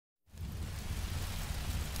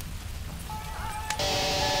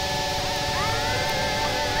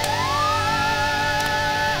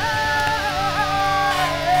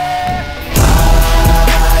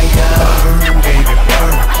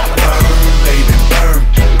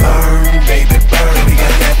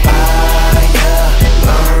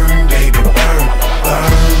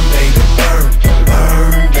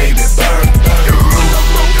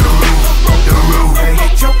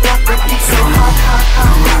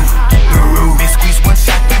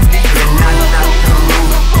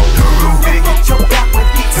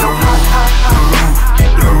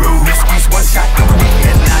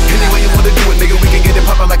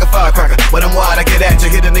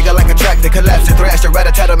Smashed and thrashed and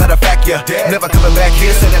rat-a-tat-a, matter of fact, yeah. Never coming back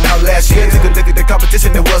here, sending out last year. Took a look at the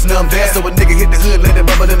competition, there was none there. So a nigga hit the hood, let it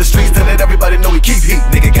bubble in the streets, to let everybody know we keep heat.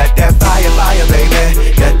 Nigga got that fire, fire,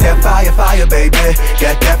 baby. Got that fire, fire, baby.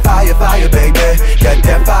 Got that fire, fire, baby. Got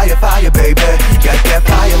that fire, fire, baby. Got that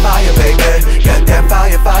fire, fire, baby. Got that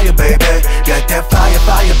fire, fire, baby. Got that fire,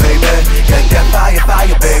 fire, baby. Got that fire,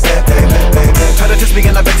 fire, baby, baby. Try to test me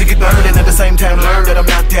and I bet you get burned, and at the same time learn that I'm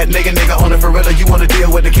not that nigga on it for real. You wanna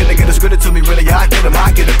deal with the killer, get a script to me, really, I get him,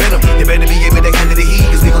 I get a venom. You better be able to handle the heat,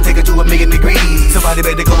 cause we gon' take it to 1,000,000 degrees. Somebody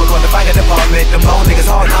better go and run the fire department. Them old niggas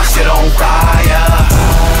hard, now shit on fire.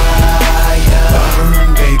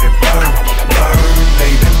 Burn, baby, burn. Burn,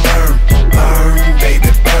 baby, burn. Burn, baby,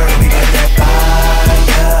 burn. We got that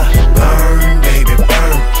fire. Burn, baby,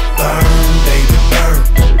 burn. Burn, baby, burn.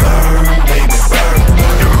 Burn, baby, burn.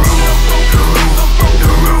 The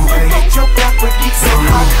roof. Better hit your block with these so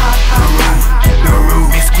hot, hot, hot, hot. The roof.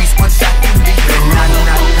 They squeeze one shot in the head, not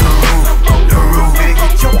the roof. The roof. Better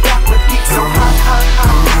hit your block with these so hot, hot,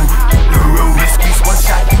 hot. The roof. They squeeze one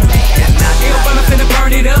shot in the head, not the roof. I'm finna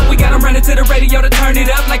burn it up. We got them running to the radio to turn it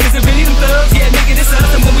up. Like, is it really them thugs? Yeah, nigga, this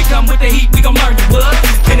us. And when we come with the heat, we gon' learn to what?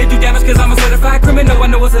 Can it do damage cause I'm a certified criminal? I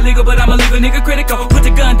know it's illegal, but I'ma leave a nigga critical. Put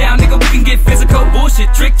your gun down, nigga, we can get physical.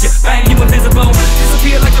 Bullshit, tricked you, bang, you invisible.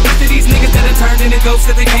 Disappear like the rest of these niggas that are turned into ghosts,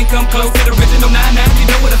 cause they can't come close to the original 9-9. You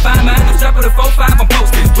know where to find mine. I'm sharp with a 4-5, I'm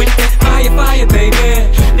posted with that fire, fire, baby.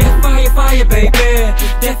 That fire, fire, baby.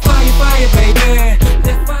 That fire, fire, baby.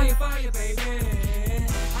 That fire, fire, baby.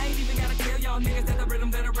 I ain't even gotta tell y'all niggas that the rhythm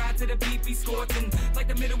that I ride to the beat be scorching. Like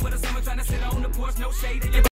the middle of the summer trying to sit on the porch, no shade.